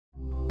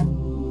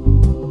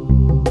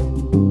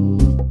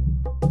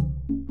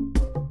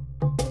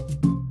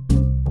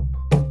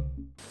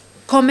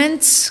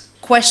comments,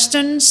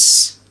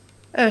 questions,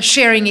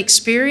 sharing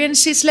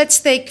experiences. Let's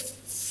take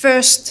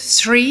first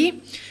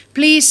three.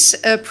 Please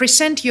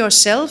present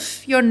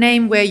yourself, your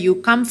name, where you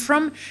come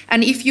from,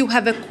 and if you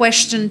have a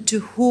question, to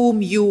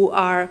whom you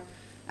are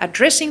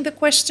addressing the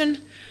question.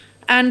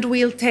 And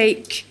we'll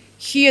take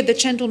here the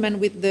gentleman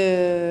with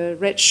the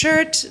red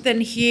shirt,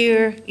 then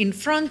here in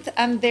front,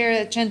 and there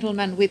a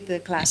gentleman with the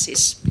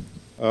glasses.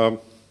 Well,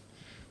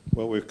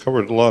 we've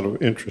covered a lot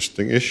of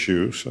interesting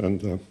issues,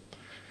 and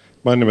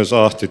my name is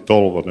Ahti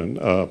Tolvanen.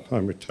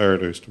 I'm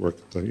retired. I used to work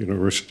at the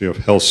University of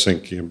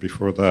Helsinki, and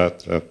before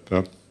that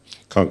at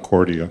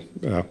Concordia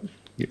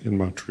in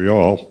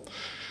Montreal.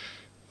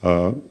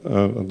 A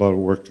lot of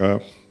work,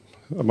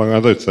 among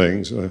other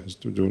things, has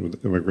to do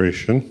with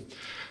immigration.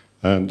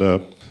 And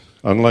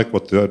unlike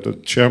what the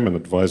chairman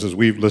advises,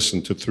 we've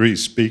listened to three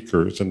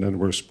speakers, and then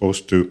we're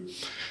supposed to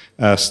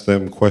ask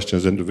them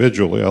questions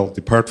individually. I'll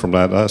depart from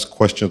that, ask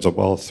questions of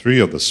all three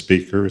of the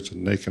speakers,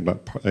 and they can,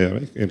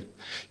 in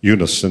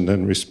unison,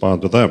 then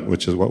respond to them,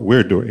 which is what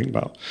we're doing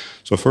now.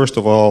 So first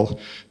of all,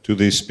 to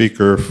the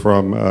speaker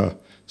from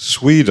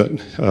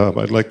Sweden,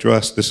 I'd like to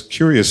ask this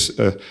curious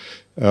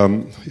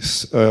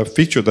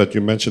feature that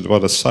you mentioned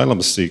about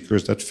asylum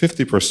seekers, that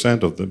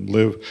 50% of them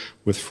live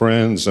with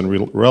friends and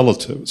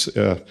relatives.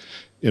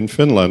 In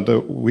Finland,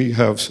 we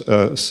have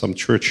some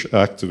church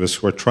activists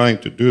who are trying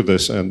to do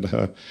this, and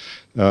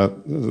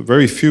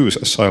very few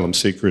asylum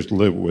seekers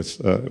live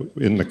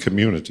in the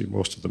community.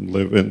 Most of them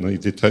live in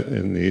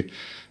the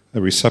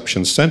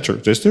reception center.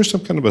 Is there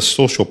some kind of a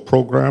social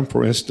program,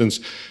 for instance?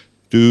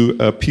 Do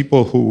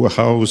people who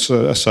house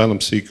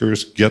asylum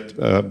seekers get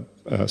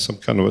some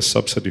kind of a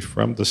subsidy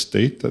from the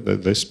state?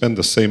 That they spend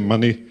the same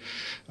money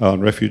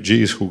on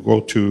refugees who go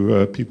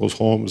to people's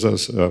homes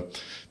as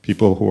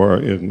people who are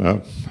in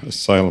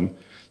asylum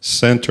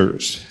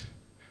centers?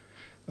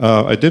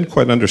 I didn't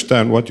quite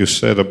understand what you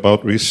said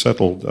about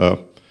resettled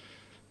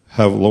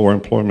have lower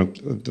employment.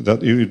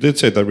 That you did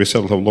say that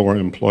resettled have lower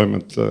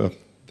employment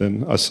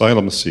than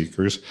asylum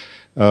seekers,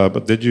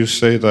 but did you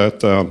say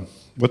that?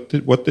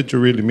 What did you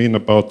really mean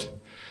about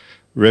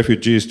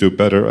refugees do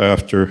better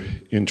after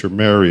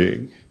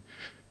intermarrying?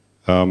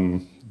 Do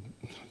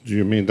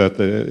you mean that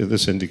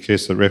this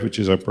indicates that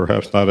refugees are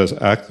perhaps not as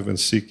active in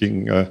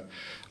seeking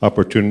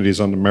opportunities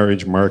on the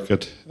marriage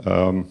market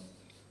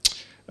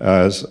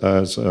as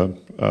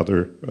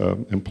other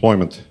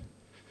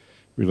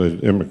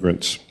employment-related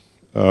immigrants?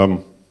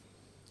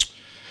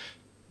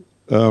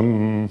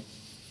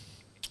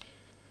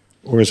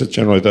 Or is it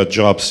generally that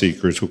job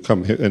seekers who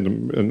come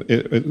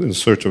in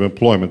search of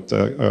employment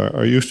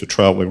are used to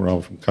traveling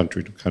around from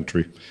country to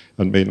country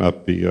and may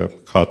not be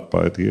caught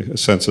by the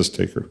census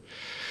taker?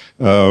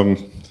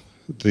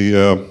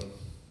 The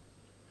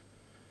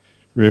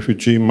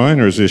refugee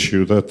minors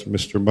issue that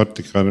Mr.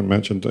 Martikainen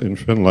mentioned in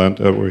Finland,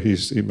 where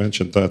he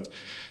mentioned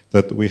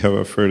that we have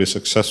a fairly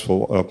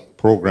successful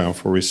program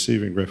for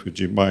receiving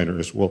refugee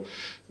minors. Well,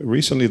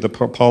 recently the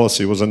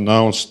policy was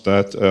announced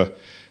that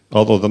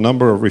although the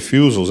number of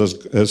refusals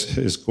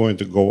is going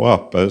to go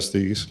up as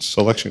the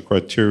selection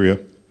criteria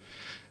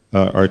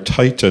are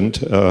tightened,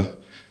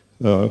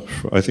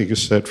 I think you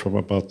said from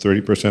about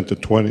 30% to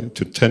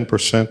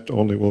 10%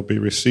 only will be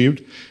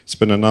received. It's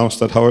been announced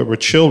that, however,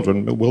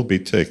 children will be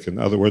taken. In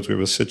other words, we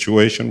have a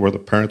situation where the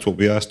parents will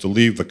be asked to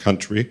leave the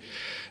country,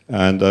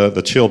 and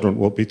the children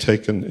will be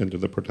taken into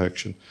the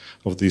protection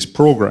of these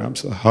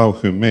programs. How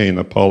humane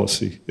a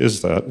policy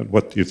is that, and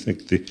what do you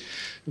think the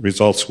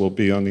results will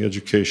be on the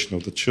education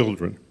of the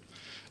children?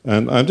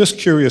 And I'm just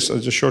curious,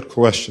 as a short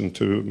question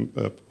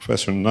to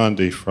Professor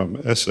Nandi from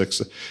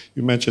Essex.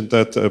 You mentioned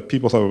that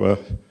people have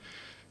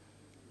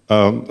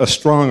a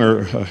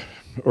stronger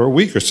or a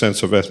weaker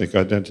sense of ethnic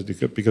identity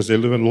because they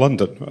live in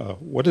London.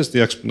 What is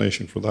the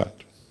explanation for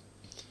that?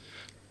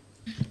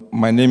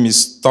 My name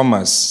is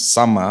Thomas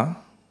Sama.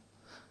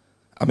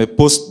 I'm a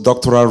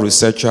postdoctoral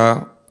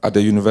researcher at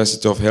the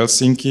University of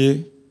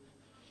Helsinki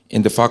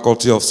in the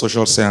Faculty of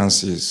Social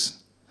Sciences.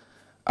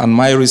 And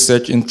my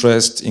research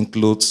interest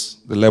includes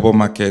the labor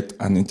market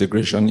and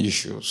integration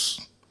issues.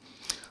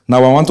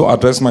 Now I want to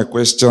address my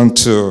question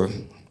to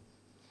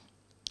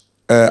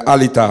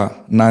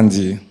Alita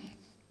Nandi.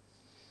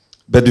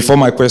 But before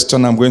my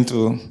question, I'm going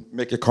to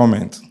make a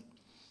comment.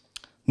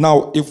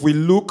 Now, if we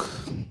look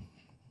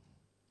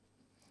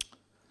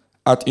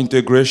at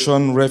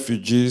integration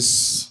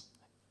refugees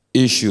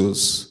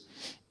issues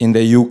in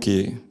the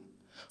UK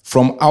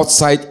from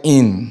outside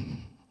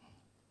in,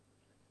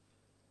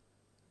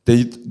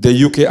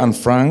 the UK and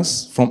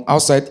France, from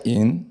outside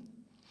in,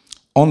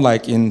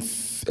 unlike in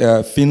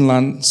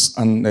Finland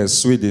and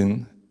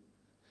Sweden,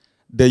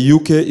 the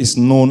UK is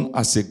known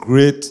as a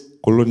great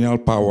colonial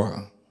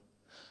power.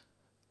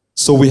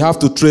 So we have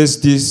to trace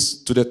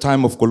this to the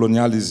time of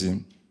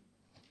colonialism.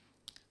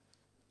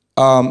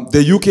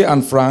 The UK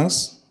and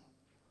France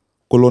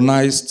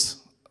colonized,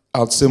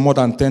 I'd say, more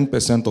than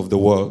 10% of the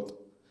world.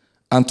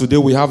 And today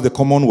we have the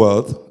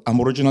Commonwealth.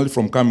 I'm originally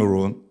from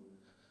Cameroon.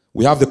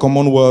 We have the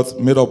Commonwealth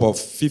made up of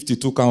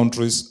 52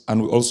 countries,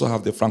 and we also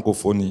have the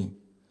Francophonie.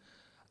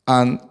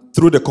 And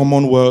through the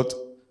Commonwealth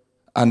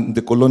and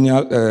the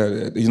colonial,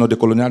 the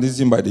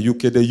colonialism by the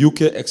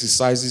UK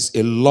exercises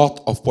a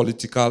lot of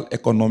political,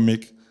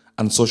 economic,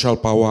 and social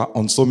power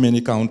on so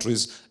many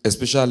countries,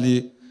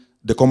 especially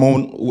the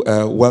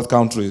Commonwealth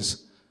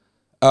countries.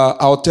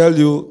 I'll tell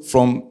you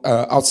from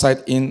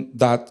outside in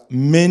that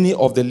many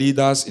of the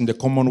leaders in the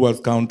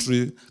Commonwealth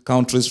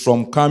countries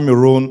from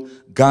Cameroon,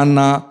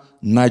 Ghana,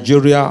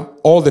 Nigeria,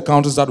 all the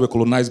countries that were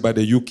colonized by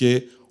the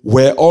UK,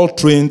 were all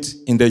trained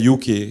in the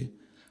UK,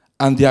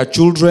 and their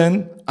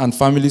children and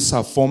families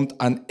have formed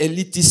an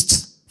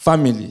elitist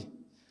family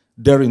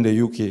there in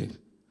the UK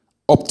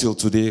up till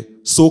today.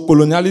 So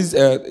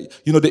colonialism,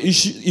 the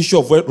issue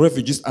of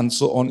refugees and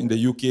so on in the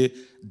UK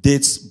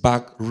dates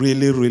back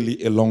really,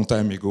 really a long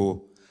time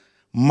ago.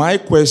 My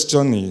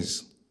question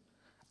is,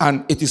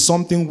 and it is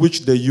something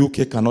which the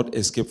UK cannot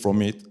escape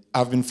from it.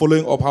 I've been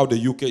following up how the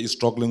UK is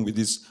struggling with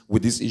these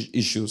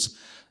issues.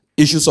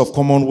 Issues of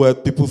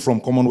Commonwealth, people from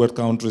Commonwealth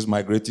countries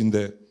migrating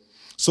there.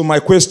 So my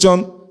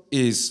question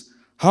is,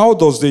 how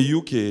does the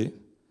UK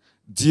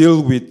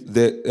deal with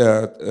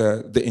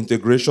the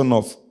integration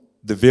of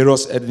the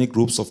various ethnic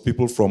groups of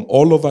people from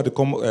all over the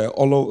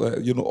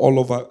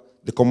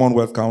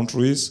Commonwealth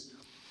countries?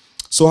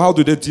 So how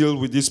do they deal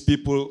with these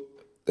people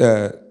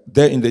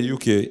there in the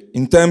UK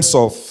in terms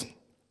of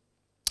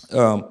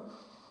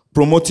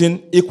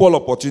promoting equal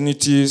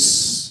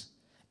opportunities,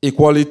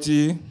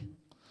 equality,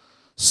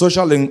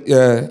 social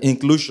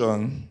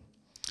inclusion,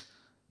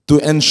 to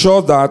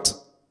ensure that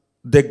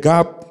the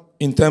gap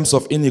in terms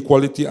of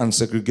inequality and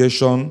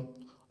segregation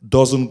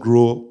doesn't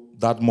grow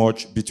that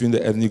much between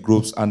the ethnic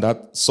groups, and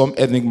that some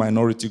ethnic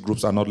minority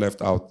groups are not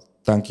left out?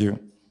 Thank you.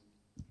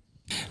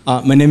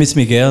 My name is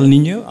Miguel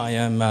Niño. I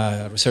am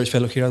a research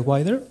fellow here at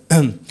WIDER.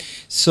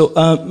 So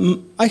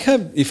I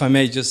have, if I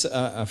may, just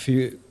a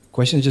few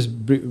questions, just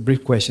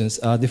brief questions.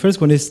 The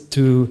first one is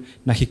to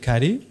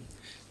Nahikari.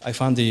 I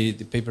found the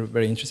paper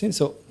very interesting.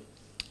 So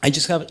I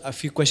just have a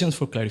few questions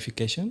for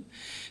clarification.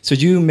 So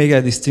you make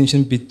a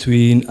distinction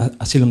between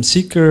asylum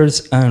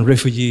seekers and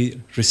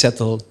refugee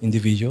resettled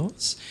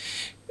individuals.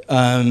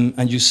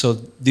 And you saw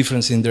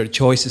difference in their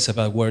choices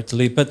about where to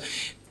live. But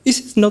is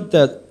it not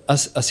that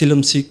as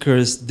asylum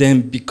seekers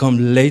then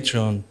become later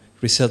on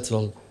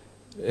resettled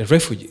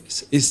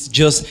refugees? It's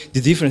just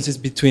the differences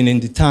between in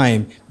the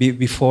time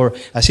before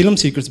asylum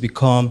seekers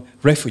become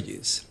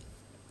refugees.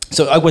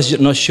 So I was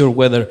not sure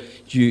whether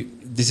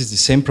this is the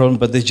same problem,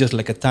 but there's just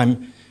like a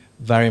time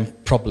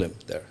variant problem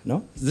there,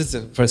 no? This is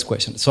the first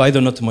question. So I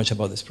don't know too much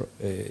about this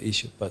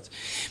issue. But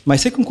my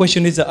second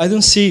question is that I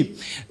don't see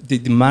the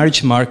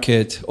marriage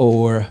market,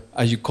 or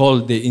as you call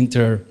it, the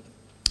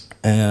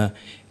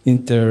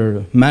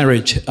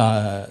intermarriage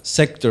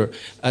sector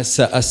as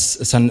a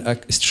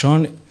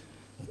strong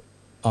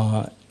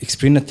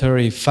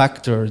explanatory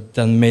factor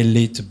that may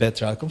lead to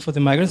better outcome for the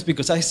migrants,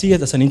 because I see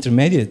it as an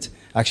intermediate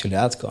actually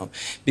outcome.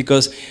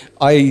 Because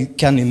I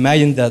can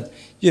imagine that,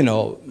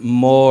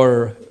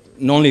 more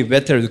not only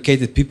better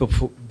educated people,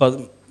 but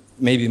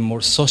maybe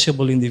more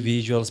sociable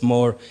individuals,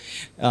 more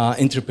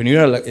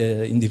entrepreneurial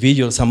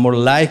individuals are more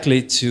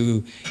likely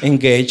to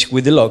engage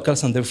with the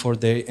locals, and therefore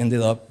they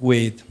ended up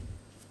with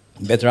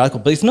better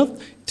outcome. But it's not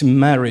to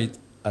marry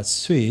a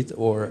suite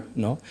or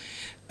no.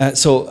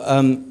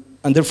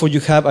 And therefore you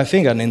have, I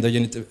think, an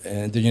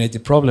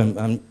endogeneity problem.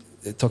 I'm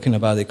talking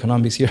about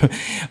economics here.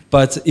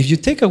 But if you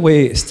take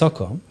away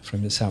Stockholm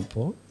from the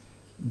sample,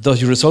 does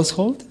your results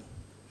hold?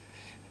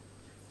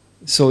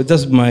 So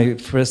that's my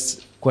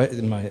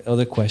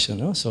other question.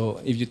 No?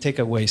 So if you take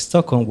away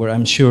Stockholm, where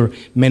I'm sure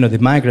many of the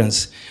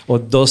migrants or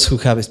those who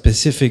have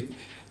specific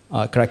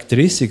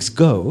characteristics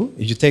go,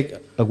 if you take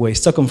away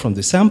Stockholm from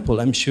the sample,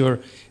 I'm sure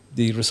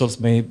the results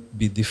may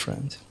be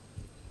different.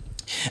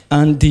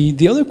 And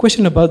the other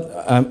question about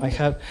I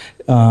have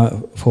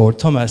for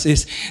Thomas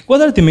is, what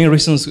are the main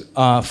reasons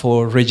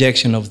for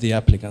rejection of the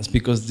applicants?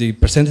 Because the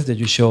percentage that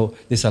you show,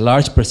 there's a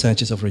large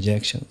percentage of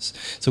rejections.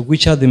 So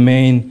which are the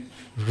main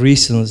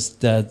reasons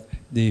that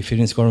the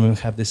Finnish government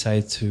have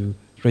decided to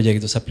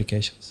reject those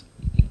applications?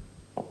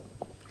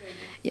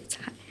 Yes.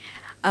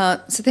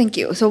 So thank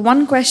you. So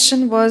one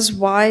question was,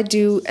 why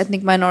do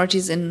ethnic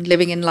minorities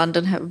living in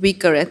London have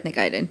weaker ethnic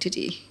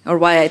identity, or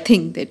why I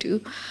think they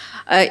do?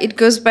 It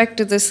goes back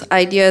to this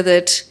idea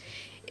that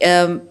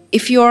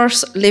if you're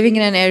living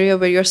in an area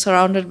where you're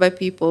surrounded by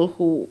people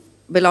who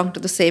belong to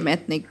the same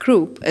ethnic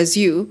group as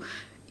you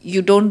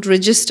don't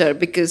register,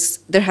 because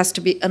there has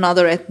to be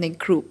another ethnic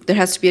group. There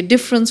has to be a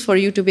difference for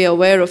you to be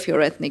aware of your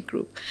ethnic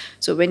group.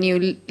 So when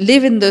you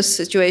live in this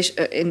situation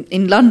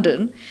in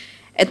London,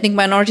 ethnic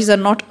minorities are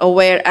not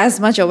as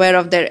much aware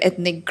of their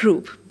ethnic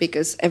group,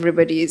 because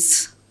everybody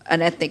is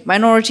an ethnic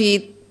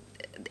minority.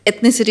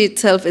 Ethnicity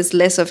itself is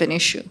less of an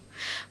issue.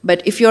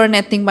 But if you're an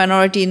ethnic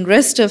minority in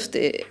rest of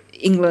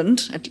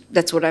England,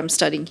 that's what I'm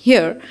studying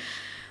here,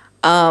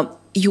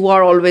 you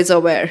are always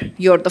aware.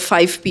 You're the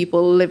 5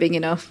 people living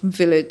in a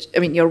village. I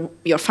mean,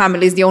 your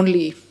family is the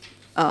only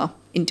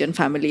Indian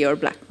family or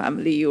black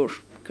family or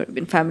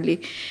Caribbean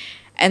family.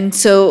 And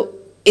so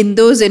in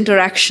those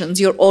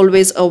interactions, you're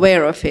always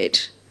aware of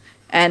it.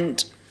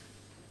 And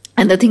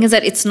And the thing is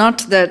that it's not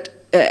that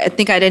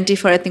ethnic identity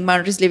for ethnic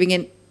minorities living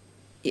in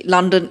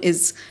London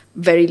is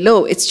very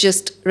low, it's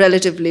just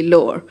relatively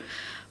lower.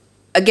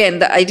 Again,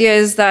 the idea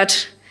is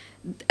that,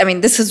 I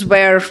mean, this is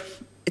where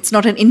it's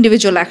not an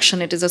individual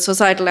action, it is a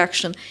societal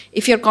action.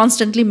 If you're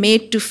constantly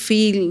made to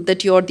feel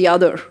that you're the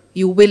other,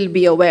 you will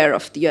be aware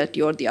of that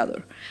you're the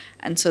other.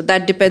 And so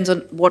that depends on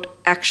what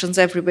actions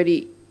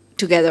everybody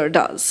together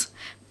does.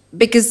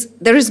 Because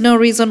there is no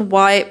reason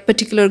why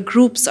particular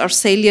groups are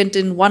salient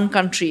in one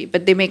country,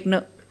 but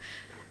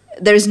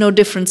there is no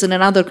difference in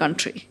another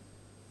country.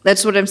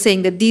 That's what I'm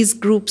saying, that these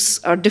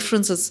groups are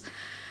differences.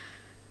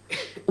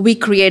 We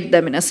create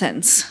them in a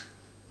sense.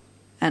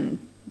 And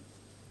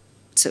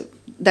so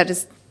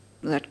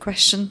that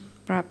question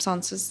perhaps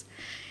answers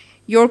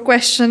your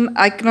question.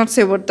 I cannot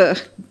say what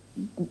the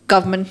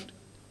government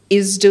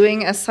is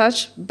doing as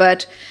such,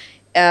 but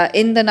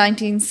in the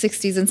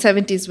 1960s and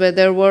 70s, where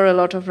there were a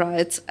lot of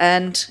riots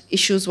and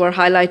issues were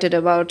highlighted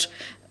about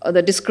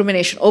the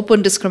discrimination,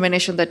 open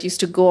discrimination that used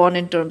to go on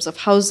in terms of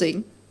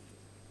housing,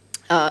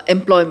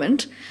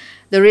 employment,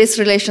 the Race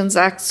Relations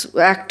Act,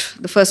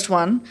 the first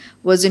one,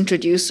 was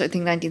introduced, I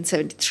think,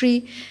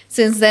 1973.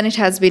 Since then, it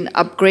has been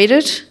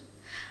upgraded,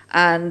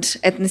 and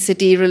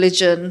ethnicity,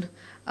 religion,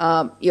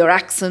 your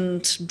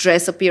accent,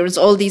 dress, appearance,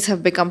 all these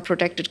have become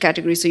protected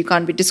categories, so you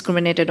can't be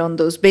discriminated on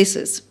those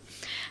bases.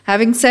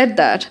 Having said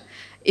that,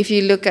 if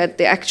you look at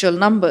the actual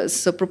numbers,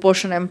 so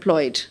proportion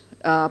employed,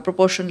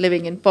 proportion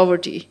living in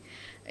poverty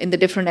in the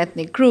different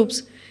ethnic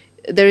groups,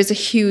 there is a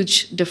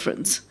huge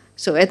difference.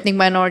 So ethnic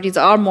minorities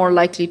are more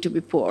likely to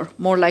be poor,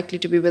 more likely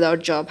to be without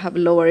job, have a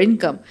lower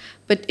income.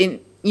 But in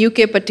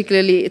UK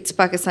particularly, it's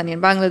Pakistani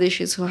and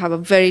Bangladeshis who have a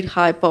very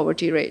high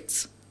poverty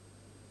rates.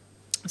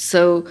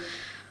 So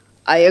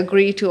I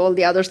agree to all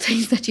the other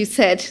things that you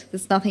said.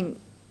 There's nothing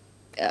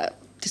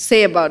to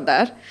say about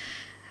that.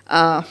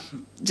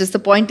 Just the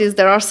point is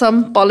there are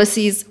some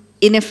policies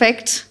in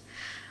effect,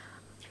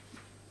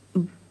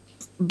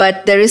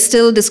 but there is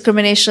still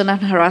discrimination and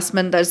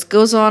harassment that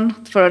goes on.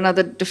 For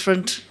another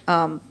different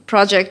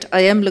project,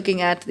 I am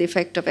looking at the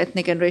effect of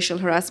ethnic and racial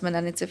harassment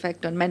and its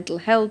effect on mental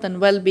health and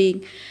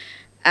well-being,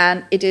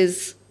 and it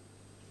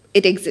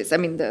exists. I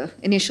mean, the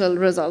initial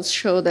results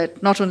show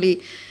that not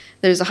only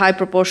there is a high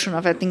proportion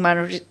of ethnic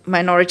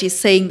minorities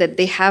saying that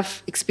they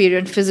have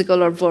experienced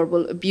physical or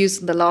verbal abuse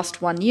in the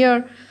last 1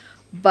 year,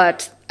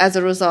 but as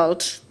a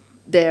result,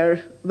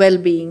 their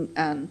well-being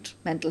and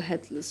mental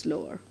health is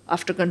lower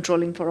after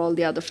controlling for all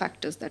the other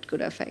factors that could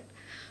affect.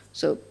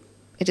 So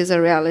it is a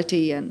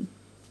reality, and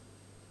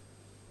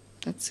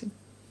that's it.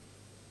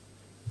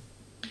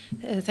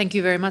 Thank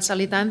you very much,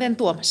 Alita. And then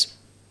Tuomas.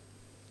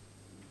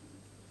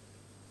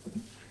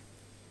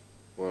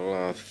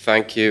 Well,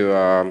 thank you.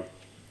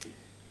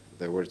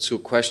 There were two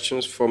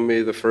questions for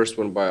me. The first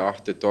one by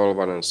Ahti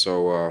Tolvanen.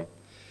 So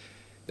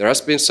there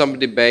has been some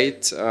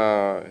debate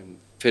in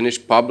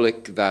Finnish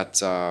public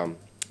that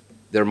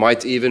there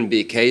might even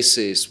be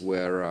cases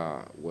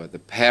where the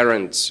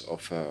parents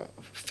of a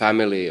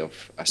family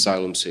of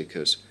asylum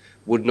seekers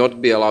would not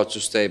be allowed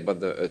to stay,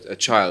 but a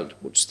child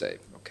would stay.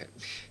 Okay,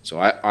 so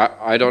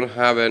I don't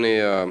have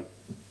any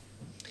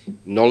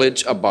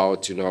knowledge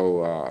about, you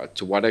know,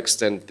 to what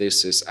extent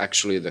this is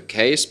actually the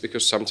case,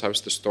 because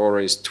sometimes the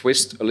stories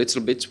twist a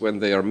little bit when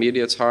they are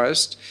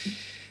mediatized.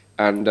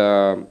 And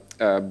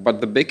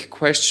but the big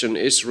question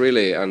is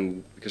really,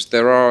 and because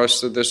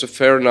there's a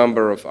fair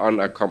number of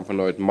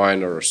unaccompanied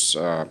minors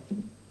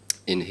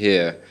in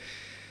here,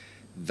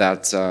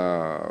 that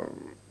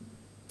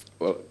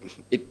well,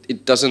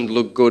 it doesn't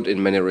look good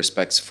in many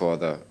respects for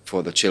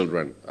the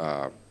children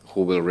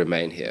who will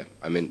remain here.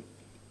 I mean,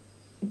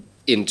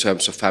 in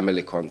terms of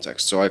family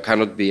context. So I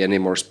cannot be any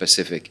more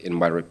specific in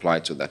my reply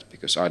to that,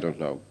 because I don't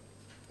know.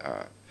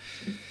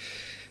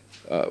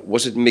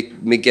 Was it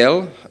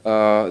Miguel?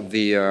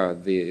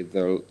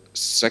 The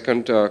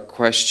second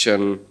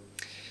question.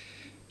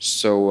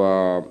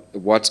 So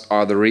what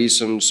are the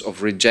reasons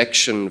of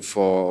rejection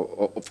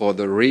for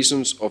the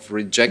reasons of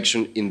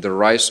rejection in the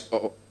rise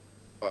of,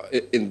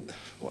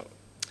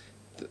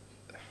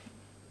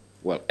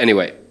 well,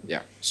 anyway,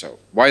 yeah. So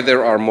why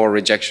there are more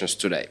rejections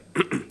today?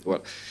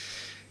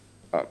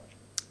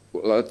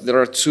 Well, there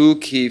are two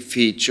key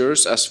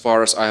features, as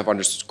far as I have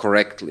understood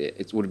correctly.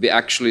 It would be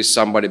actually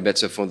somebody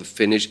better from the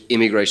Finnish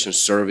Immigration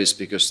Service,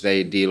 because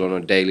they deal on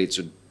a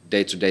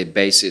day-to-day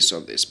basis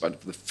on this.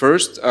 But the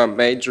first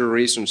major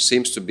reason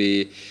seems to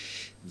be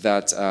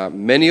that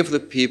many of the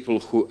people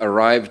who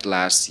arrived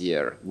last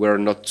year were,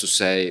 not to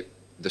say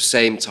the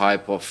same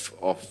type of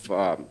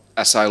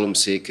asylum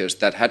seekers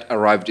that had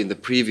arrived in the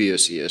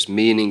previous years,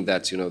 meaning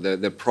that, you know,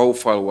 their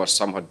profile was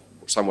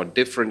somewhat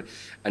different,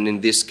 and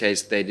in this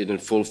case they didn't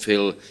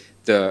fulfill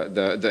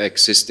the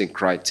existing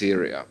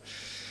criteria.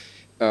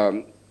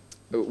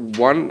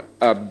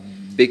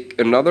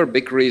 Another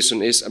big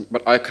reason is,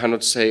 but I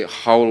cannot say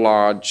how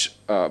large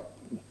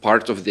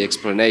part of the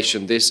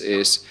explanation this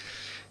is,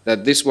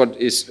 that this what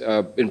is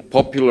in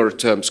popular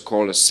terms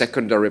called a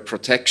secondary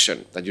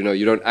protection, that, you know,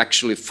 you don't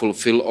actually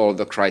fulfill all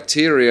the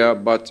criteria,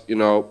 but, you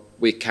know,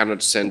 we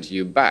cannot send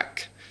you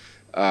back.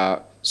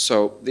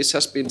 So this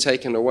has been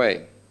taken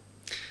away.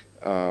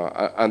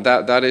 And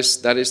that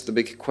is the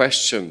big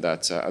question.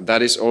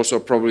 That is also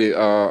probably,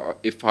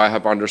 if I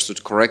have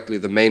understood correctly,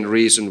 the main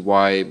reason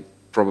why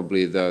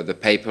probably the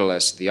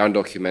paperless, the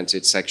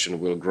undocumented section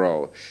will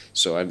grow.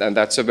 So and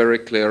that's a very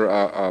clear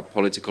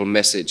political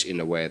message in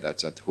a way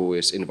that who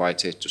is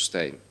invited to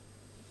stay.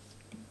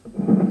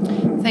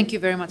 Thank you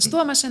very much,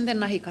 Tuomas, and then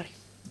Nahikari.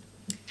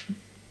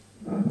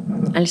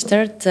 I'll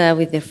start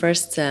with the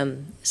first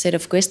set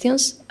of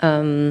questions.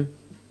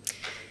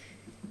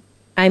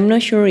 I'm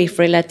not sure if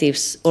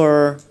relatives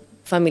or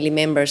family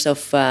members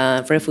of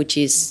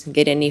refugees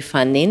get any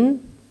funding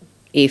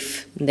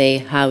if they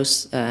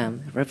house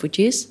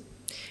refugees.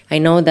 I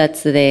know that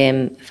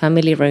the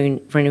family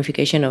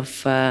reunification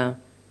of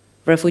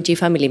refugee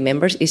family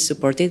members is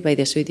supported by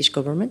the Swedish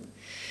government.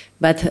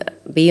 But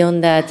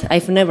beyond that,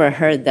 I've never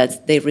heard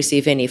that they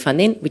receive any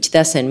funding, which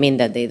doesn't mean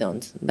that they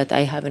don't. But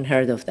I haven't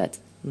heard of that.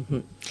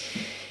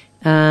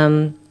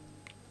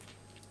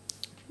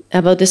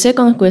 About the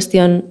second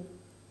question,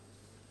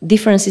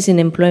 differences in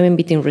employment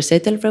between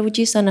resettled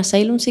refugees and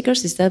asylum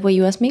seekers, is that what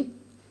you asked me?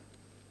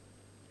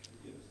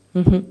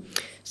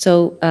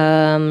 So,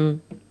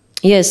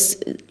 yes,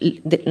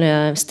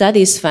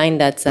 studies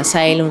find that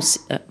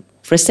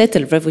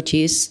resettled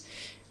refugees,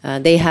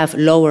 they have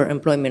lower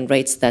employment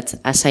rates than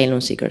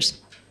asylum seekers.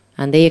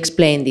 And they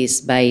explain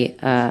this by...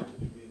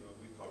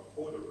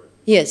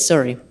 yes,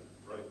 sorry.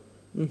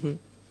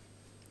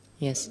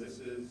 Yes.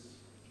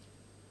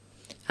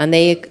 And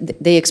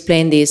they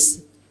explain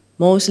this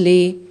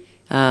mostly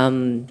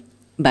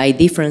by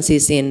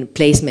differences in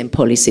placement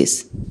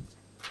policies.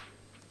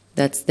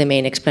 That's the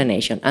main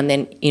explanation. And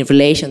then in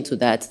relation to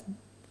that,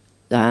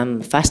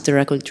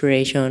 faster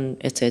acculturation,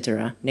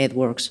 etc.,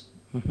 networks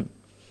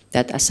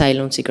that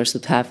asylum seekers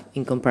would have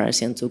in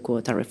comparison to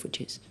quota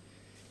refugees.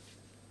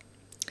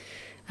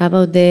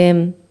 About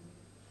the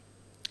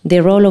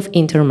role of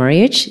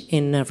intermarriage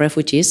in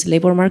refugees'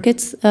 labor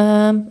market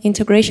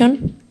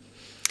integration,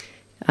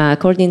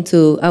 according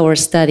to our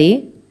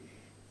study,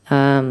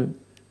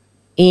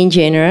 in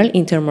general,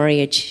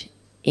 intermarriage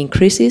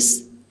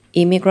increases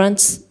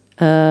immigrants'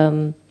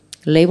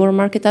 labor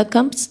market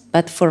outcomes,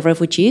 but for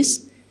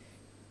refugees,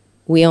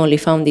 we only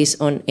found this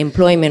on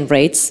employment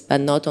rates, but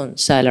not on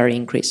salary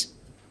increase.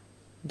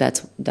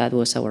 That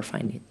was our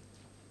finding.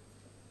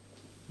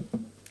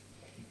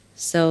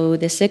 So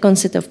the second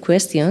set of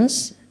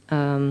questions,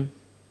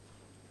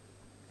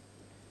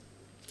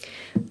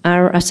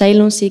 are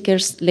asylum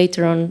seekers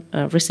later on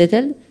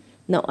resettled?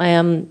 No,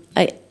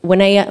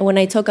 when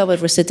I talk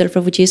about resettled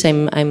refugees,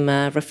 I'm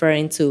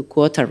referring to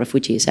quota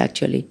refugees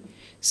actually.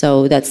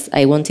 So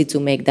I wanted to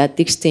make that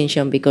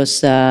distinction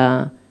because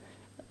as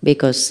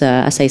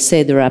I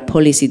said, there are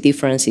policy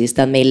differences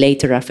that may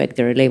later affect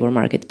their labor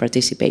market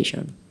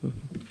participation.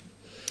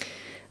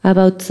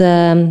 About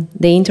the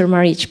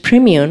intermarriage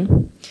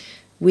premium,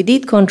 we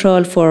did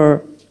control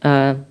for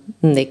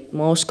the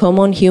most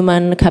common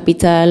human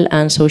capital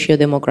and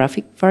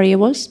socio-demographic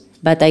variables,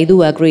 but I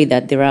do agree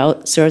that there are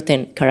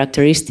certain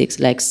characteristics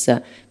like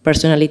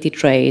personality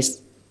traits,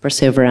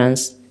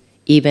 perseverance,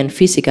 even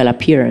physical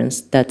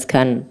appearance that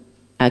can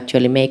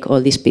actually make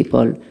all these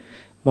people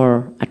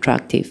more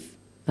attractive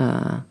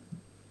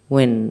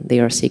when they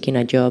are seeking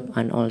a job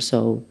and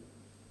also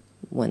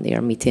when they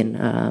are meeting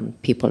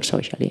people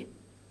socially.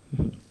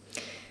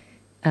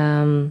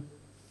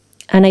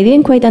 And I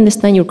didn't quite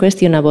understand your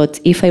question about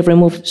if I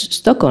remove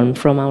Stockholm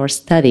from our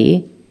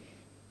study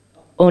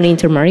on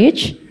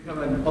intermarriage. You have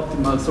an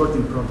optimal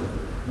sorting problem,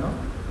 no?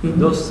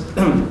 Those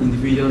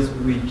individuals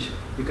which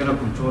you cannot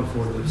control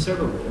for the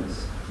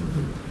observables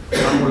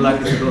are more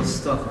likely to go to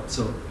Stockholm.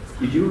 So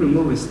if you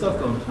remove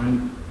Stockholm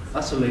and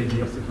isolate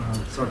the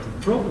optimal sorting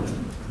problem,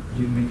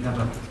 you may have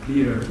a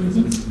clearer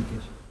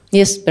specification.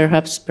 Yes,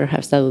 perhaps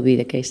that would be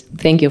the case.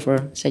 Thank you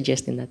for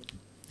suggesting that.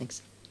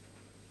 Thanks.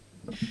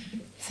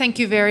 Thank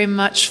you very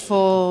much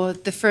for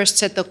the first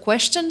set of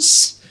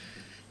questions.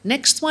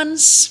 Next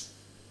ones.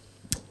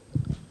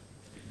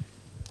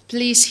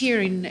 Please, here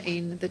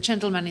in the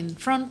gentleman in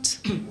front.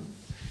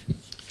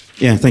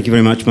 Yeah, thank you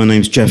very much. My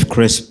name's Jeff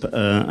Crisp.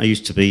 I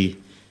used to be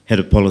head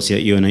of policy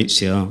at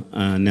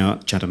UNHCR, now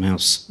at Chatham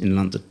House in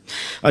London.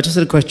 I just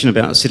had a question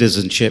about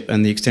citizenship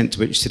and the extent to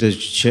which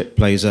citizenship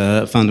plays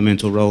a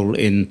fundamental role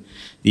in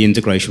the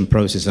integration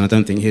process. And I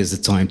don't think here's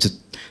the time to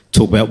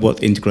talk about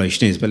what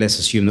integration is, but let's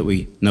assume that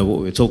we know what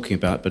we're talking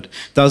about. But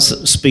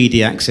does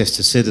speedy access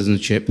to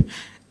citizenship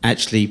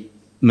actually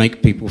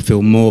make people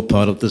feel more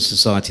part of the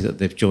society that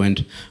they've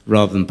joined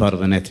rather than part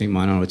of an ethnic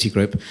minority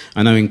group?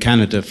 I know in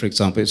Canada, for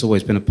example, it's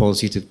always been a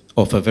policy to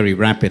offer very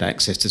rapid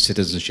access to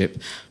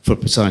citizenship for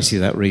precisely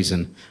that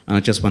reason. And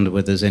I just wonder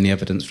whether there's any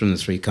evidence from the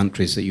three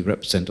countries that you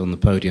represent on the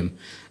podium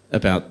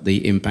about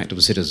the impact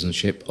of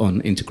citizenship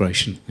on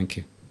integration. Thank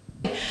you.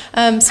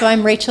 So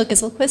I'm Rachel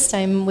Giselquist,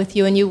 I'm with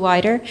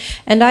UNU-WIDER,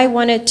 and I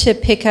wanted to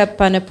pick up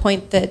on a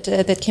point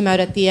that came out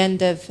at the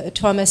end of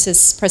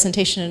Tuomas's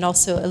presentation and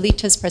also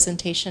Alita's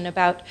presentation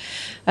about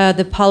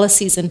the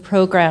policies and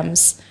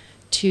programs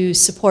to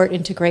support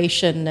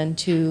integration and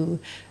to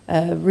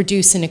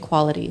reduce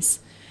inequalities.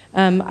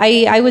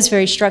 I was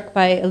very struck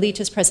by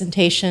Alita's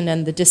presentation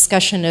and the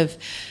discussion of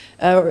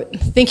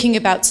thinking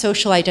about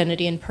social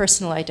identity and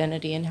personal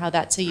identity and how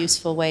that's a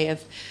useful way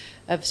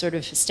of sort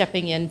of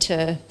stepping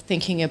into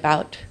thinking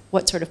about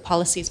what sort of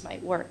policies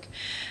might work.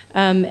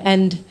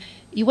 And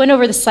you went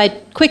over the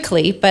slide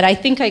quickly, but I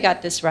think I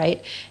got this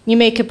right. You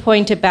make a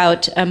point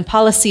about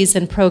policies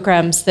and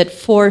programs that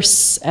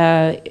force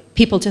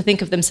people to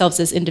think of themselves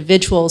as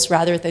individuals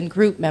rather than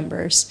group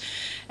members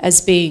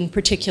as being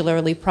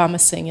particularly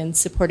promising in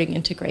supporting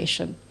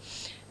integration.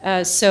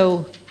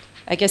 So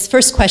I guess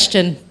first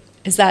question,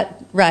 is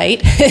that right?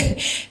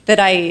 that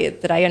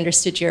I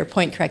understood your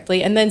point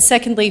correctly? And then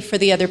secondly, for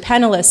the other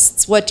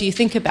panelists, what do you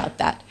think about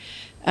that?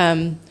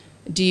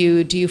 Do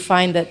you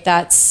find that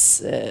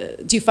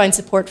do you find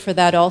support for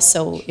that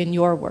also in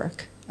your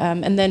work?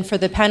 And then for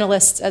the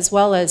panelists as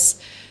well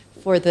as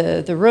for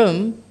the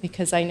room,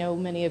 because I know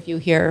many of you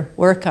here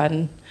work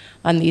on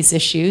these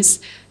issues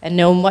and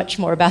know much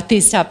more about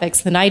these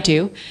topics than I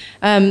do.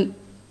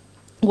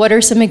 What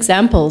are some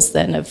examples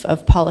then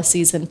of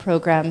policies and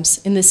programs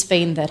in this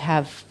vein that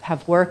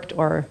have worked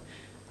or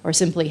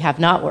simply have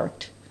not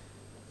worked?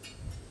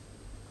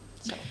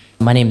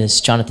 My name is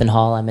Jonathan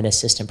Hall. I'm an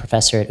assistant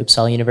professor at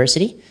Uppsala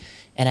University,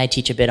 and I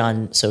teach a bit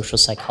on social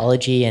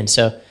psychology, and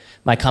so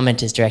my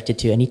comment is directed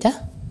to Anita.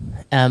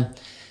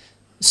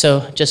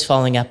 So just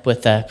following up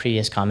with the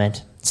previous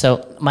comment.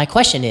 So my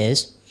question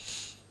is,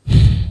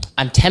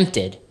 I'm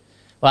tempted,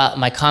 well,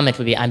 my comment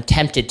would be, I'm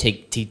tempted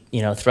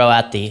to throw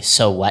out the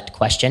so what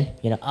question,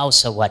 oh,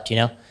 so what,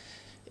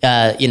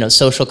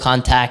 social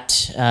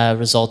contact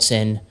results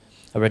in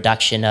a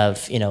reduction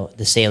of,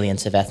 the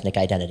salience of ethnic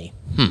identity.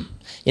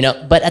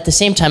 But at the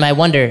same time, I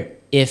wonder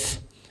if,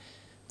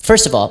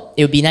 first of all,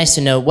 it would be nice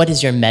to know what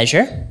is your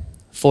measure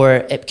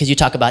for, because you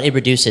talk about it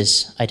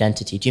reduces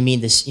identity. Do you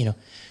mean this,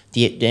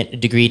 the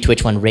degree to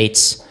which one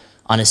rates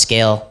on a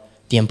scale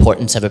the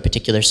importance of a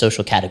particular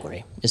social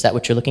category? Is that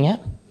what you're looking at?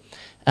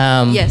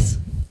 Yes.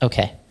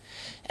 Okay.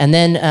 And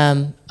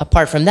then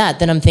apart from that,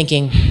 then I'm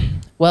thinking,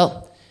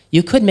 well,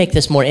 you could make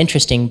this more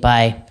interesting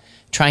by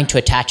trying to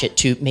attach it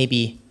to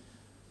maybe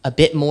a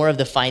bit more of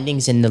the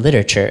findings in the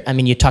literature. I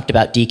mean, you talked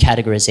about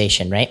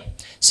decategorization, right?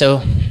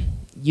 So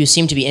you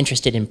seem to be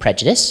interested in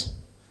prejudice.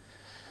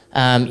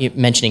 You're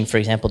mentioning, for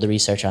example, the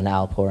research on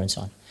Alpor and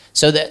so on.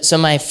 So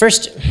my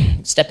first,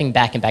 stepping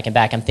back and back and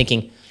back, I'm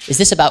thinking, is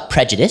this about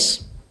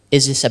prejudice?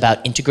 Is this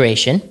about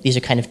integration? These are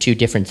kind of two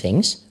different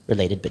things,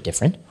 related but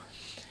different.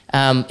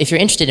 If you're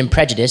interested in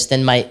prejudice,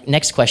 then my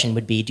next question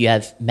would be, do you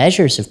have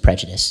measures of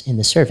prejudice in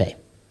the survey?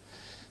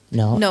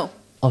 No? No.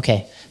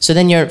 Okay. So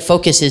then your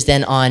focus is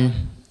then on,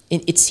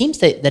 it seems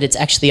that it's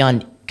actually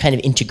on kind of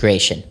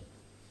integration,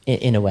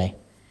 in a way.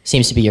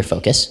 Seems to be your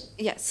focus.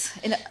 Yes.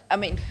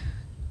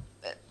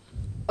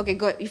 Okay,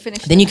 go ahead. You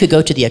finish. Then you could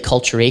go to the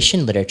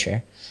acculturation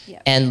literature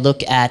Yeah. and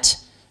look at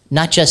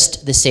not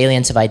just the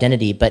salience of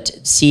identity, but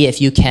see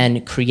if you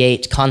can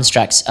create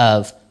constructs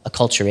of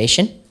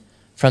acculturation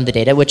from the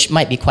data, which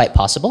might be quite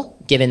possible,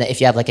 given that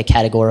if you have like a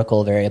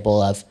categorical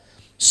variable of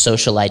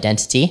social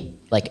identity,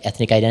 like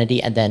ethnic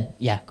identity, and then,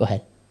 yeah, go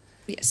ahead.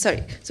 Yeah,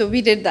 sorry. So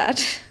we did that.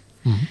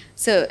 Mm-hmm.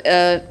 So,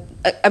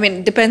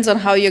 it depends on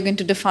how you're going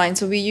to define.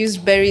 So we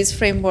used Berry's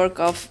framework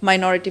of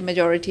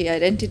minority-majority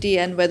identity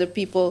and whether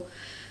people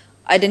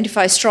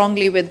identify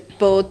strongly with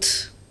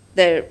both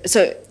their,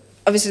 so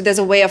obviously there's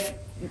a way of,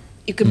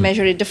 you could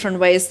measure it different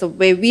ways. The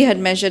way we had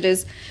measured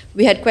is,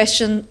 we had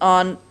questions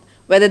on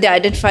whether they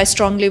identify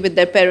strongly with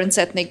their parents'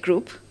 ethnic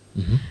group.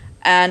 Mm-hmm.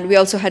 And we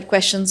also had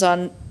questions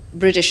on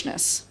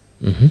Britishness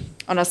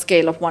on a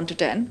scale of 1 to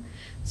 10.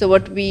 So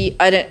what we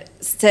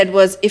said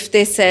was, if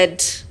they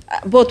said,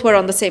 both were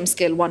on the same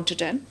scale, 1 to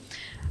 10,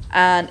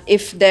 and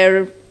if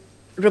their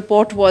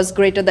report was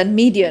greater than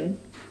median,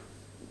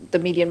 the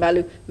median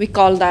value, we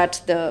call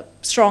that the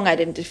strong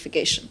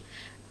identification.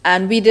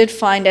 And we did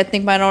find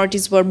ethnic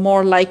minorities were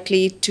more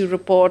likely to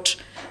report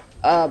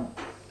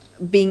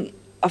being,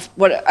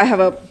 I have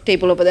a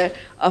table over there,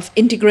 of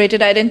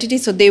integrated identity.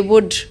 So they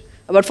would,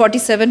 about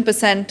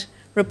 47%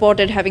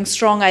 reported having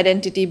strong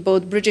identity,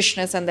 both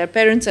Britishness and their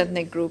parents'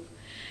 ethnic group.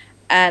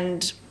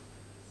 And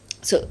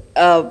so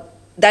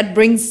that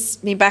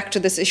brings me back to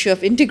this issue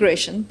of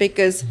integration,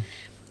 because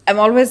I'm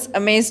always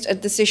amazed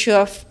at this issue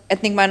of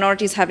ethnic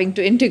minorities having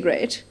to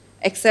integrate,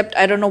 except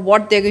I don't know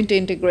what they're going to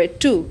integrate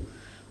to.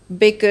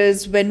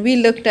 Because when we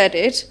looked at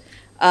it,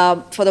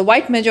 for the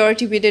white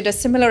majority, we did a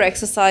similar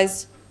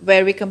exercise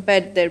where we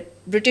compared their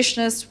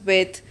Britishness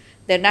with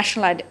their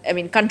national,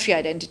 country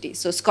identity.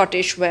 So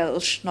Scottish,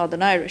 Welsh,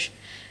 Northern Irish,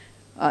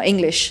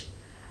 English.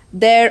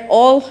 They're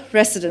all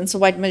residents, so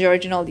white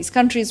majority in all these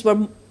countries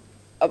were,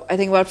 I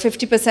think about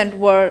 50%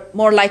 were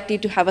more likely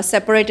to have a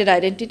separated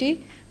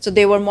identity. So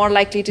they were more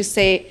likely to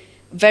say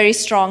very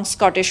strong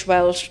Scottish,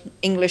 Welsh,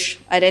 English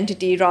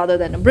identity rather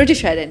than a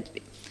British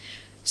identity.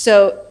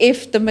 So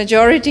if the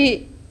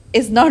majority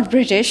is not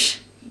British,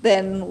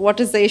 then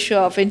what is the issue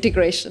of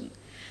integration?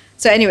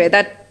 So anyway,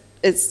 that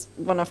is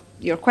one of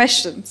your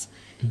questions.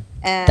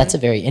 And that's a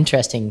very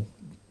interesting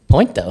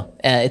point, though.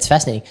 It's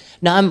fascinating.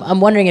 Now, I'm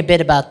wondering a bit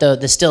about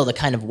the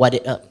kind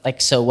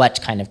of so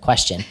what kind of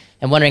question.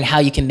 I'm wondering how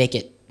you can make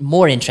it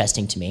more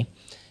interesting to me.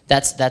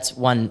 That's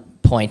one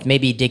point.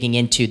 Maybe digging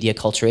into the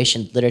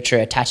acculturation literature,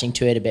 attaching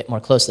to it a bit more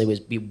closely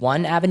would be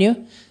one avenue.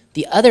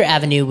 The other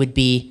avenue would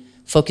be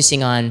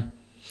focusing on,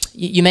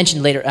 you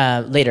mentioned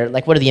later,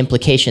 like what are the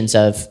implications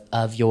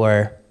of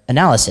your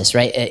analysis,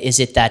 right? Is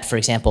it that, for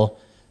example,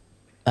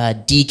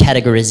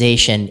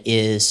 decategorization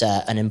is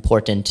an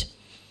important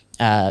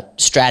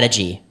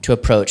strategy to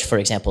approach, for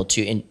example,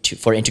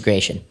 for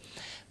integration?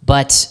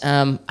 But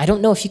I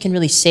don't know if you can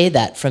really say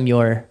that from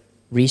your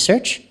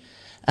research,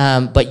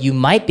 but you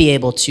might be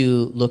able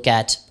to look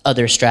at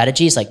other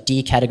strategies like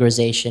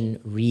decategorization,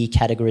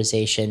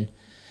 recategorization,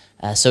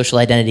 social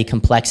identity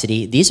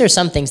complexity. These are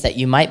some things that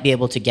you might be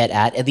able to get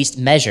at least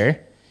measure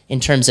in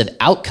terms of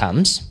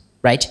outcomes,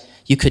 right?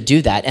 You could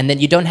do that, and then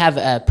you don't have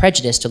a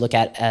prejudice to look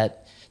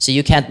at, so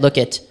you can't look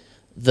at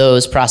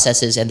those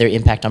processes and their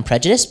impact on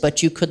prejudice,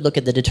 but you could look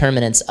at the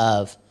determinants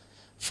of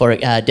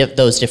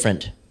those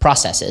different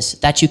processes.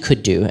 That you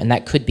could do, and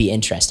that could be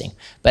interesting.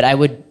 But I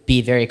would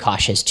be very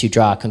cautious to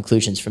draw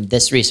conclusions from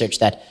this research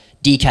that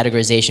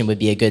decategorization would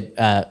be a good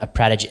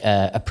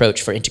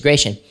approach for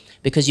integration,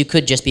 because you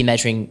could just be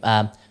measuring,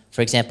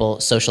 for example,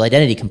 social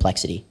identity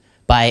complexity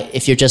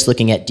if you're just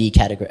looking at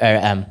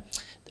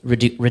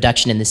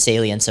reduction in the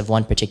salience of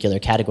one particular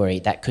category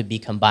that could be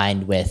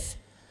combined with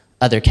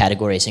other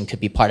categories and could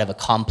be part of a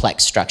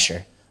complex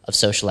structure of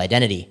social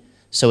identity.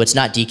 So it's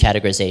not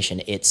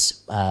decategorization,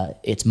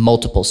 it's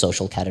multiple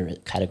social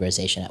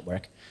categorization at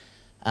work.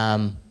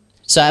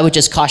 So I would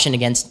just caution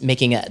against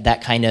making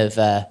that kind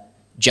of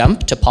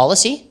jump to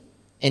policy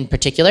in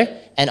particular,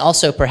 and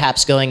also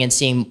perhaps going and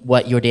seeing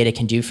what your data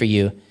can do for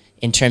you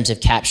in terms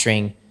of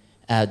capturing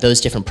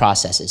those different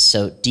processes.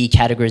 So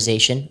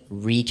decategorization,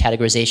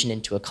 recategorization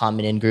into a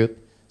common in-group,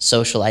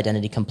 social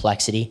identity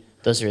complexity,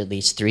 those are at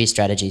least 3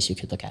 strategies you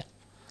could look at.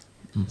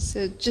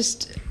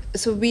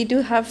 So we do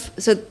have,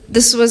 so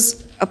this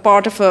was a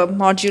part of a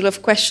module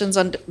of questions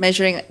on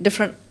measuring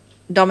different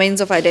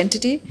domains of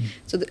identity.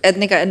 So the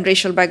ethnic and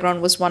racial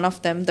background was one of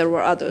them. There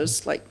were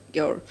others like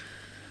your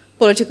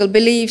political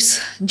beliefs,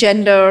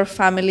 gender,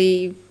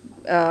 family,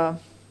 now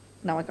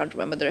I can't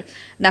remember the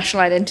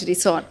national identity,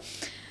 so on.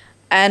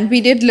 And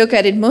we did look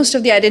at it. Most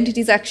of the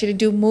identities actually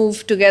do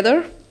move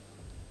together.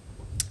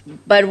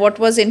 But what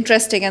was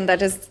interesting, and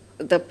that is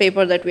the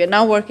paper that we are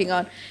now working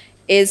on,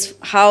 is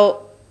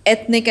how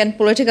ethnic and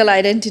political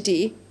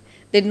identity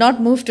did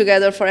not move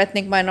together for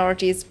ethnic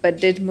minorities, but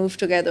did move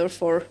together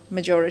for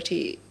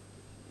majority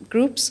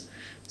groups.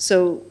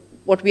 So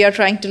what we are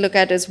trying to look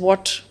at is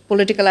what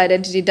political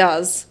identity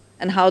does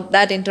and how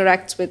that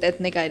interacts with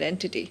ethnic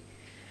identity.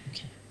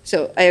 Okay.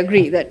 So I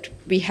agree that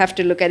we have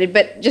to look at it,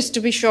 but just to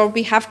be sure,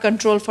 we have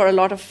control for a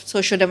lot of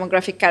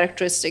socio-demographic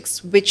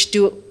characteristics which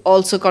do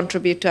also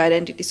contribute to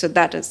identity. So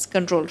that is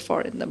controlled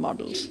for in the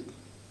models.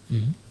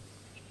 Mm-hmm.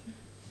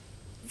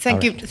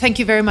 Thank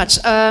you very much.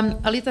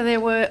 Alita, there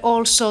were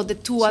also the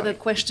 2 other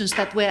questions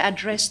that were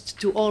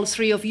addressed to all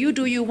 3 of you.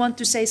 Do you want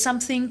to say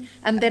something?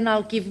 And then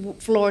I'll give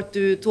floor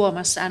to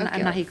Tuomas and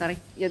Nahikari.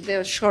 Yeah,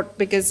 they're short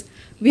because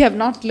we have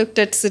not looked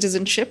at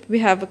citizenship. We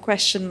have a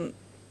question,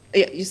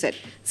 you said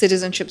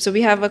citizenship. So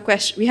we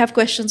have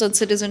questions on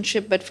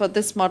citizenship, but for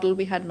this model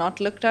we had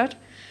not looked at.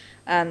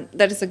 And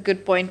that is a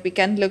good point. We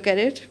can look at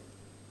it.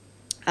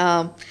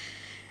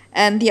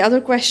 And the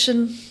other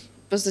question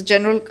was the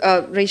general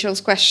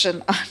Rachel's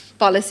question on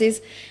policies.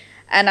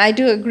 And I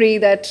do agree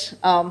that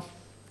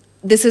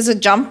this is a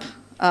jump,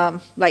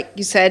 like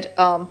you said,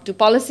 to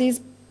policies,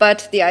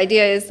 but the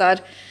idea is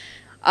that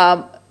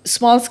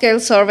small-scale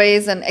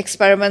surveys and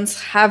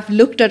experiments have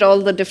looked at all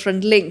the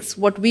different links.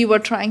 What we were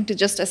trying to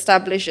just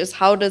establish is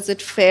how does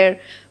it fare,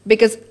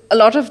 because a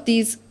lot of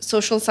these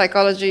social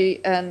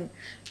psychology and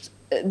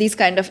these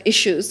kind of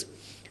issues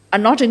are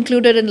not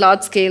included in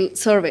large-scale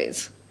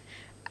surveys.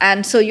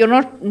 And so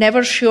you're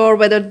never sure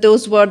whether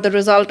those were the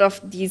result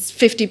of these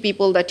 50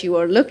 people that you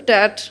were looked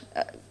at,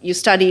 you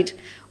studied,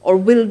 or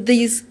will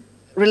these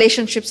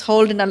relationships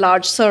hold in a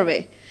large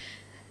survey.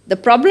 The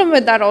problem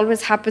with that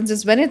always happens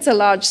is when it's a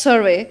large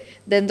survey,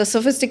 then the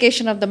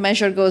sophistication of the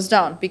measure goes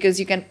down because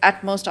you can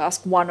at most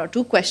ask 1 or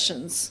 2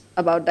 questions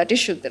about that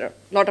issue. There are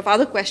a lot of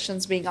other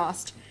questions being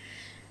asked.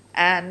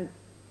 And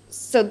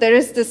so there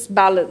is this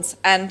balance.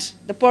 And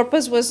the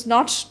purpose was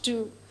not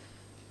to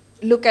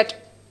look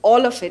at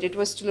all of it. It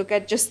was to look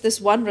at just this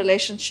one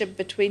relationship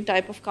between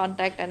type of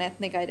contact and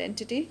ethnic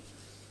identity,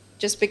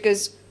 just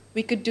because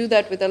we could do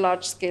that with a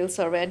large-scale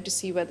survey and to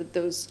see whether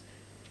those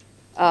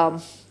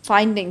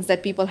findings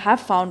that people have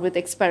found with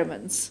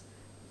experiments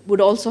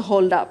would also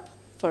hold up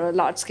for a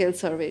large-scale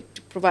survey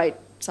to provide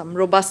some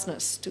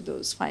robustness to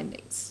those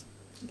findings,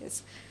 I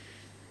guess.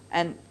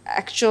 And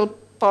actual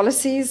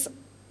policies,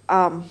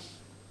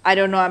 I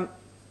don't know,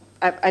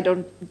 I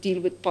don't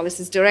deal with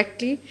policies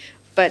directly,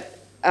 but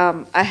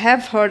I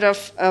have heard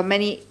of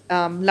many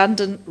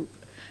London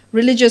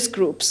religious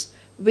groups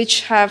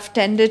which have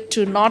tended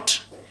to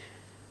not,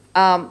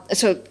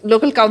 so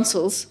local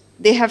councils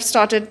they have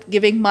started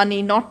giving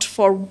money not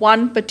for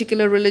one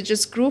particular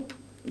religious group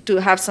to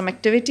have some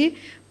activity,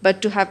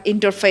 but to have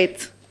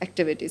interfaith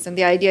activities. And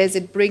the idea is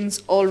it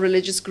brings all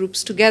religious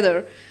groups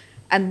together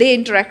and they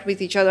interact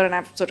with each other. And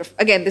I've sort of,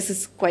 again, this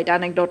is quite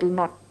anecdotal,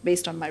 not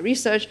based on my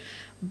research,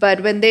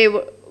 but when they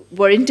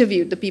were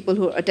interviewed, the people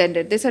who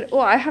attended, they said, oh,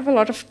 I have a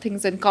lot of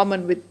things in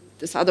common with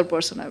this other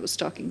person I was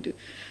talking to.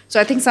 So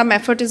I think some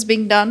effort is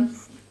being done,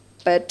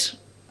 but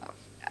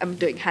I'm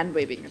doing hand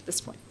waving at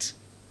this point.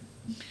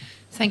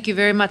 Thank you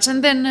very much.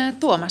 And then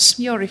Tuomas,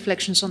 your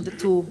reflections on the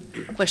two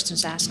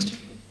questions asked.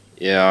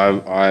 Yeah,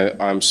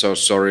 I'm so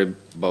sorry,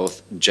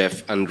 both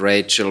Jeff and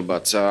Rachel,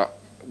 but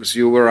because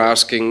you were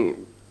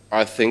asking,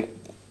 I think,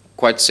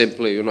 quite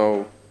simply, you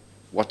know,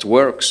 what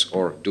works,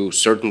 or do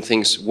certain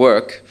things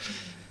work?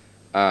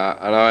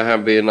 And I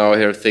have been now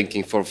here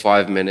thinking for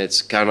 5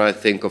 minutes, can I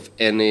think of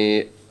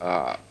any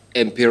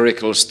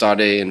empirical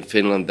study in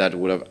Finland that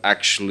would have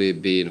actually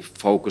been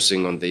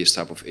focusing on these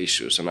type of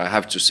issues? And I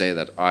have to say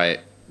that I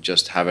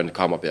just haven't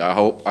come up with. I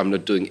hope I'm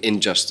not doing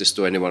injustice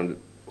to anyone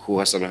who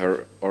has done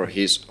her or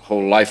his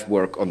whole life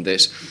work on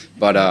this,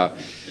 but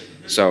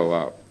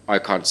I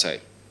can't say.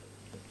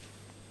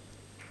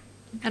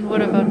 And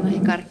what about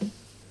Nahikari?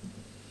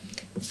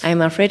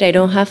 I'm afraid I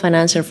don't have an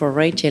answer for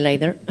Rachel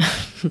either.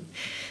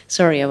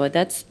 Sorry about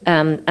that.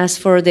 As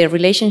for the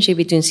relationship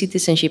between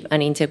citizenship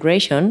and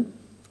integration,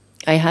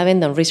 I haven't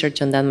done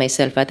research on that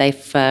myself, but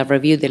I've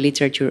reviewed the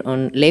literature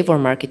on labor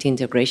market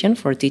integration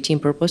for teaching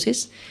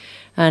purposes.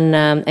 And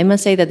I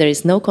must say that there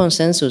is no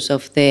consensus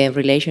of the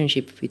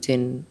relationship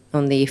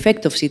on the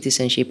effect of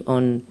citizenship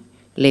on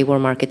labor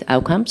market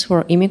outcomes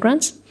for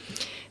immigrants.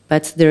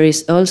 But there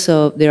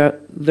are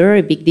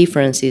very big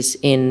differences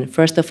in,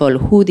 first of all,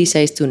 who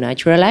decides to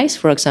naturalize.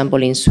 For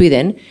example, in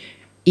Sweden,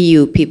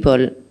 EU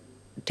people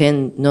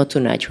tend not to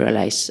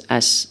naturalize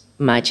as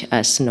much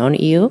as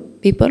non-EU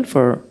people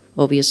for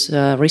obvious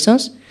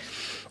reasons.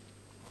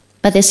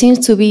 But there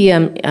seems to be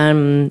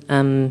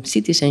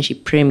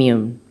citizenship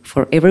premium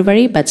for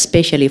everybody, but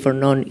especially for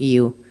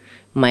non-EU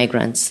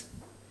migrants.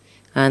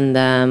 And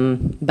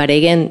but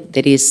again,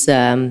 it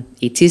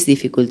is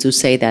difficult to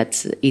say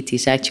that it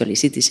is actually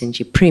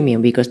citizenship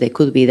premium, because there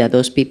could be that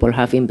those people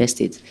have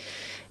invested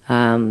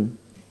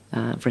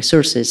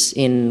resources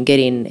in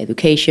getting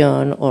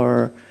education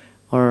or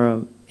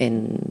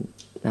in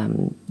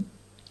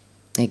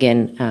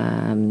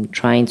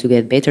trying to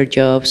get better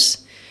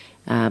jobs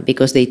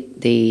because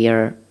they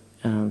are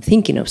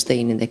thinking of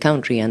staying in the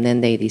country, and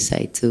then they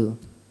decide to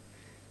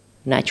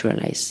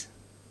naturalize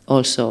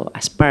also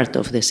as part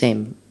of the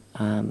same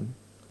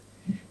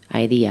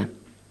idea.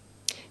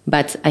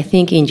 But I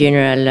think in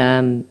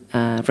general,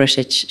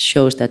 research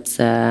shows that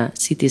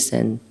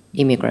citizen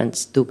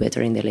immigrants do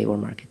better in the labor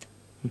market.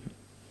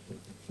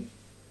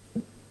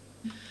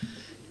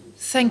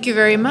 Thank you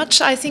very much.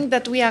 I think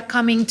that we are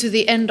coming to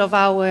the end of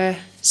our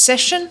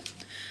session.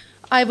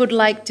 I would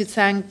like to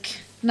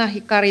thank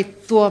Nahikari,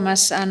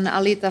 Tuomas and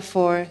Alita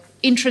for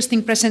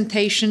interesting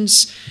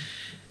presentations,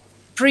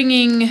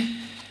 bringing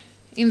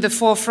in the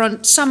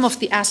forefront some of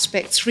the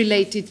aspects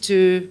related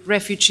to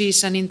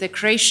refugees and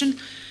integration.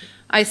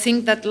 I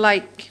think that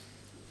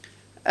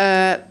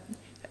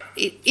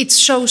it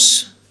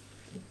shows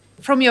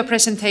from your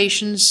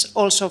presentations,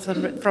 also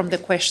from the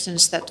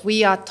questions, that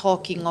we are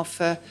talking of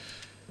a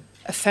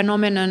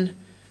phenomenon,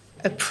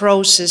 a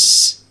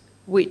process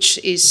which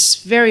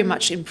is very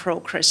much in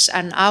progress,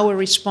 and our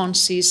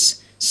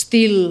responses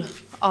still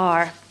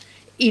are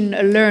in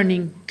a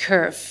learning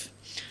curve.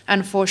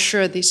 And for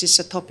sure, this is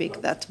a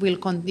topic that will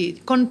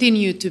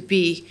continue to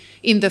be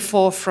in the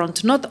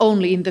forefront, not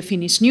only in the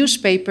Finnish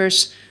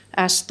newspapers,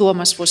 as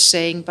Tuomas was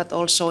saying, but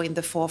also in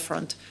the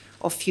forefront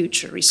of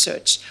future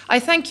research. I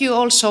thank you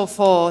also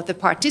for the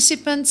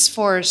participants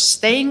for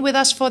staying with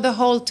us for the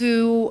whole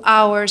 2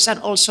 hours, and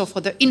also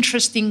for the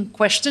interesting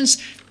questions,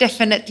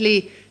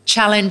 definitely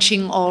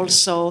challenging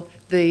also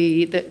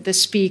the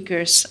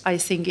speakers, I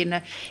think, in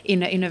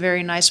a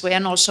very nice way,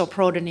 and also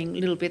broadening a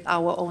little bit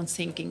our own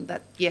thinking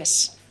that,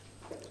 yes,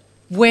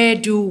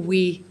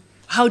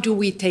 how do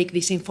we take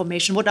this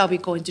information? What are we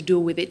going to do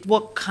with it?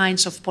 What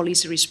kinds of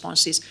policy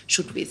responses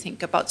should we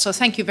think about? So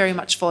thank you very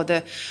much for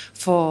the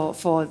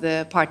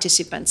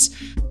participants.